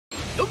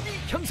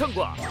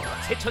형상과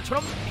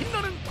새차처럼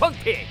빛나는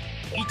광택,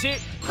 이제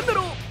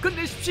하나로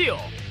끝내십시오.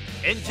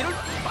 엔진을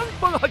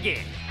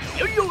빵빵하게,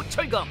 연료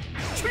절감,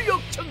 출력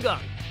증강,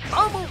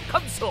 마모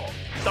감소,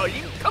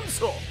 떨림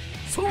감소,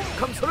 소음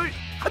감소를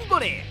한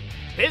번에.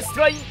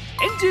 베스트라인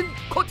엔진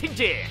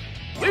코팅제.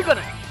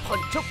 외관은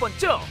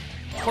번쩍번쩍,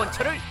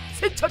 헌차를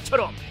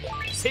새차처럼,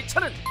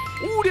 새차는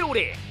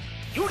오래오래.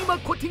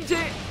 유리막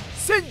코팅제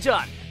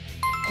센잔.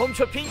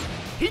 홈쇼핑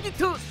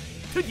비지트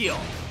스튜디오.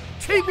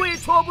 최고의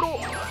조합으로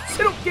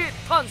새롭게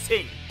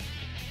탄생.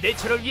 내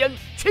차를 위한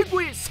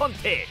최고의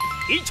선택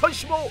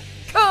 2015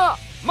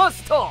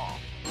 카마스터.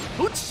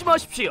 놓치지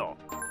마십시오.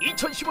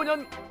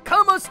 2015년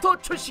카마스터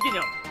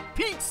출시기념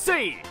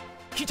빅세일.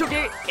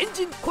 기적의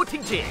엔진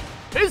코팅제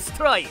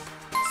베스트라인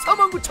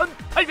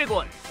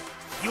 49,800원.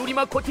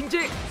 유리막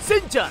코팅제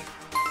센잔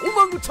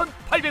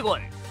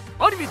 59,800원.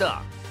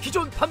 아닙니다.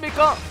 기존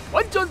판매가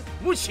완전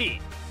무시.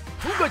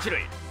 두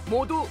가지를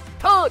모두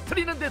다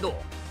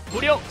드리는데도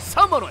무려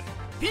 4만원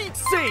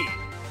빅세일.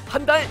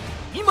 한 달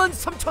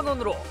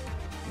 23,000원으로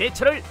내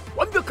차를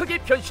완벽하게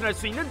변신할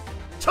수 있는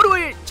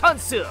절호의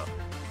찬스.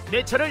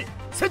 내 차를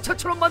새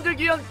차처럼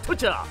만들기 위한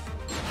투자.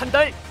 한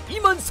달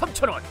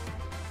 23,000원.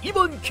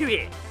 이번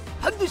기회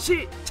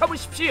반드시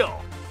잡으십시오.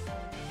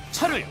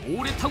 차를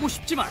오래 타고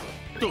싶지만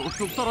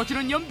뚝뚝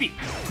떨어지는 연비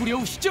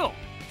두려우시죠?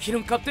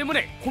 기름값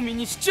때문에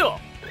고민이시죠?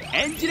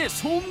 엔진의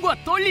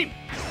소음과 떨림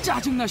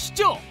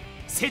짜증나시죠?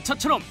 새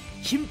차처럼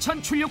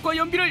힘찬 출력과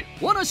연비를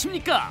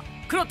원하십니까?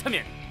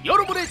 그렇다면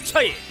여러분의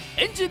차에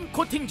엔진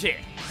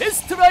코팅제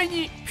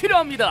베스트라인이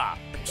필요합니다.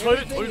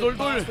 차에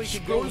돌돌돌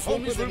시끄러운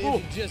소음이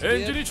줄고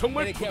엔진이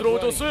정말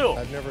부드러워졌어요.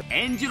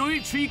 엔진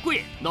오일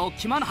주입구에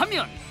넣기만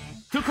하면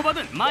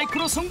특허받은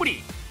마이크로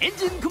성분이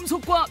엔진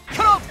금속과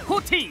결합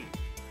코팅.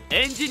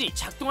 엔진이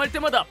작동할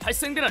때마다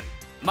발생되는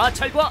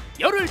마찰과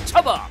열을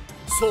잡아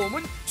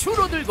소음은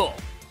줄어들고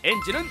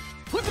엔진은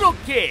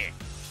부드럽게.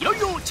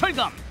 연료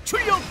절감,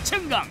 출력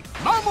증강,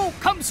 마모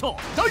감소,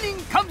 떨림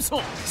감소,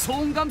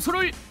 소음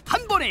감소를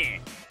한 번에.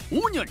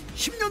 5년,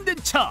 10년 된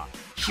차,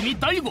 힘이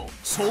딸리고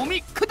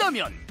소음이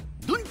크다면,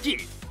 눈길,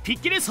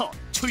 빗길에서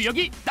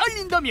출력이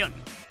딸린다면,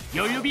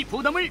 연료비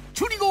부담을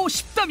줄이고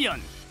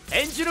싶다면,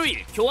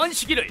 엔진오일 교환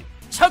시기를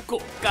자꾸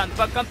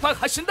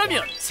깜빡깜빡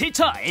하신다면,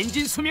 새차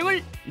엔진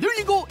수명을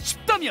늘리고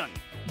싶다면,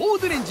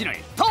 모든 엔진을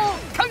더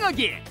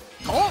강하게,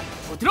 더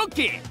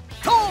부드럽게,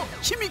 더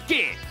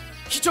힘있게.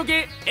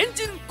 기적의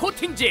엔진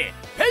코팅제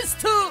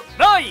베스트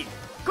라인.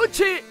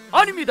 끝이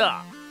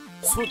아닙니다.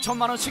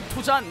 수천만원씩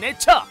투자한 내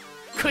차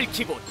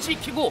긁히고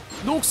찍히고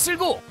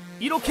녹슬고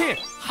이렇게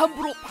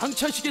함부로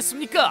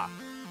방치하시겠습니까?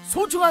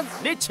 소중한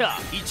내 차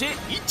이제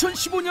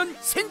 2015년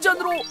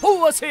생잔으로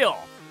보호하세요.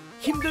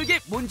 힘들게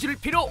문지를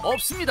필요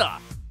없습니다.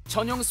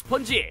 전용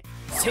스펀지에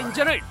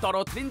생잔을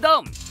떨어뜨린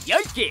다음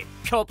얇게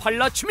펴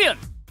발라주면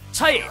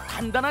차의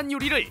단단한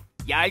유리를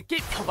얇게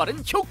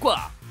펴바른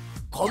효과.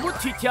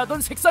 거무튀튀하던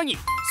색상이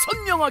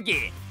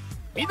선명하게.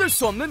 믿을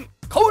수 없는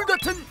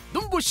거울같은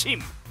눈부심.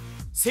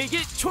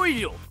 세계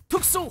초일류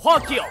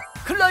특수화학기업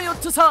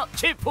클라이언트사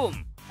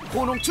제품.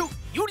 고농축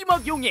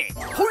유리막용의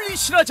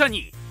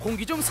폴리시라잔이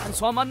공기 중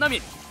산소와 만나면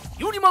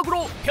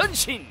유리막으로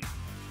변신.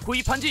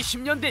 구입한 지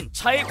 10년 된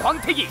차의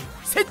광택이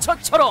새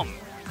차처럼.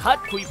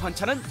 갓 구입한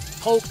차는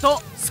더욱더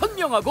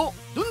선명하고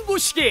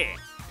눈부시게.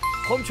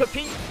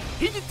 홈쇼핑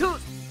비지트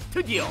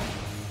스튜디오.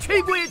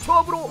 최고의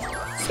조합으로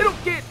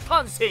새롭게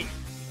탄생.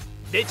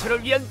 내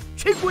차를 위한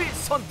최고의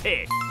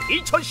선택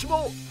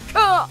 2015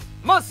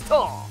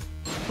 카마스터.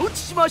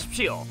 놓치지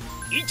마십시오.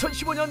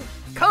 2015년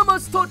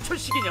카마스터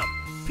출시기념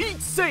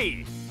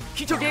빅세일.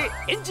 기적의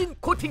엔진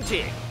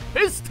코팅제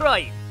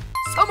베스트라인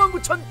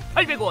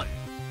 49,800원.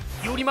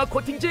 유리막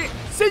코팅제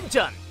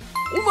센잔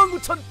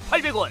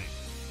 59,800원.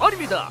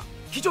 아닙니다.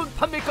 기존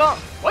판매가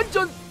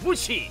완전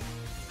무시.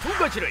 두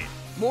가지를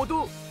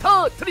모두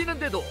다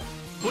드리는데도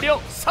무려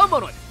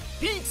 4만원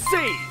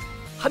빅세일.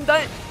 한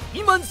달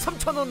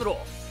 23,000원으로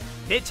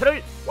내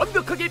차를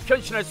완벽하게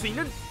변신할 수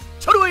있는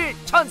절호의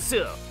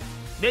찬스.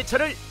 내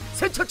차를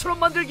새 차처럼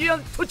만들기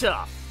위한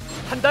투자.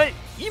 한 달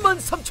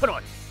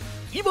 23,000원.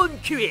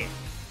 이번 기회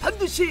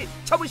반드시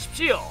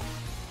잡으십시오.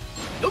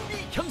 연비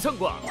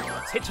향상과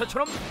새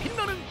차처럼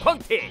빛나는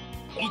광택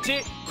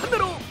이제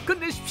하나로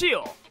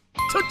끝내십시오.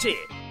 첫째,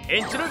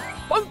 엔진은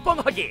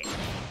빵빵하게.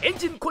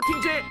 엔진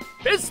코팅제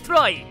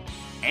베스트라인.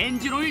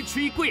 엔진오일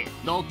주입구에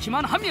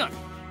넣기만 하면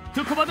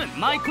특허받은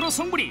마이크로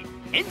성분이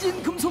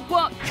엔진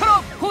금속과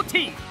결합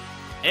코팅.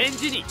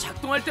 엔진이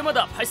작동할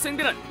때마다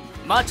발생되는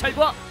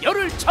마찰과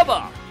열을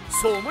잡아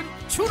소음은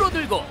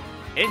줄어들고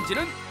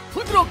엔진은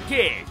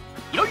부드럽게.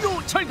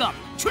 연료 절감,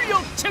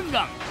 출력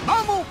증강,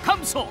 마모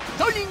감소,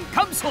 떨림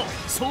감소,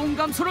 소음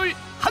감소를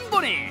한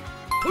번에.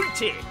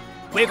 둘째,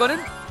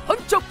 외관은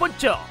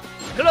번쩍번쩍.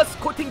 글라스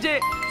코팅제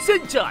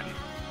센잔.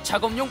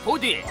 작업용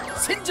보드에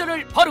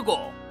센잔을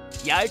바르고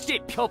얇게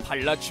펴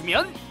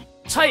발라주면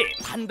차의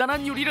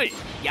단단한 유리를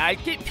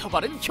얇게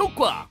펴바른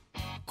효과.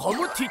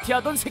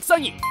 거무튀튀하던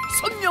색상이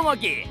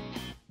선명하게.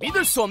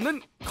 믿을 수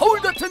없는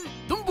거울같은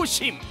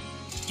눈부심.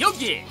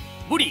 여기에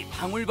물이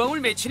방울방울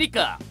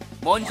맺히니까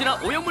먼지나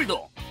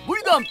오염물도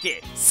물과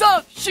함께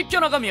싹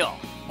씻겨나가며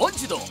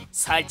먼지도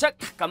살짝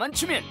닦아만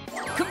주면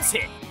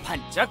금세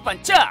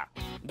반짝반짝.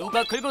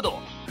 누가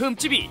긁어도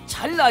흠집이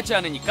잘 나지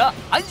않으니까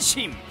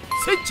안심.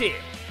 셋째,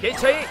 내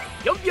차의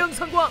연비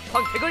향상과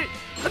광택을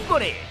한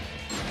번에.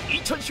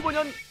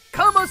 2015년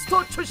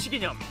카마스터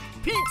출시기념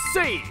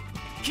빅세일.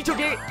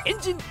 기적의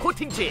엔진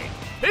코팅제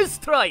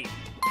베스트라인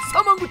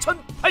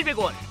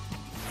 49,800원,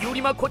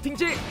 유리막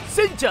코팅제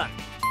센잔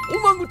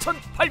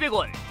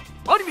 59,800원.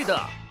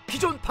 아닙니다,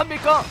 기존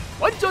판매가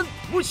완전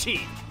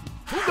무시.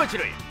 두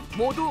가지를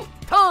모두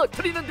다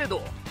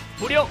드리는데도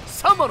무려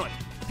 4만원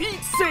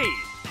빅세일.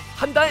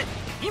 한 달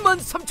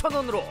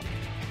 23,000원으로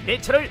내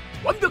차를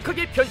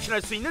완벽하게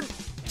변신할 수 있는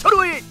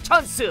절호의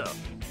찬스.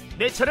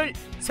 내 차를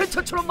새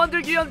차처럼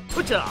만들기 위한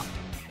투자.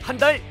 한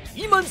달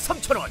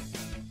 23,000원.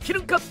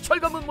 기름값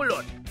절감은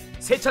물론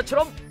새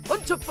차처럼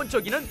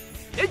번쩍번쩍이는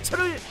내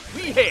차를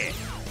위해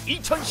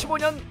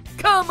 2015년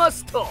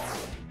카마스터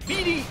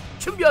미리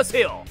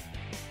준비하세요.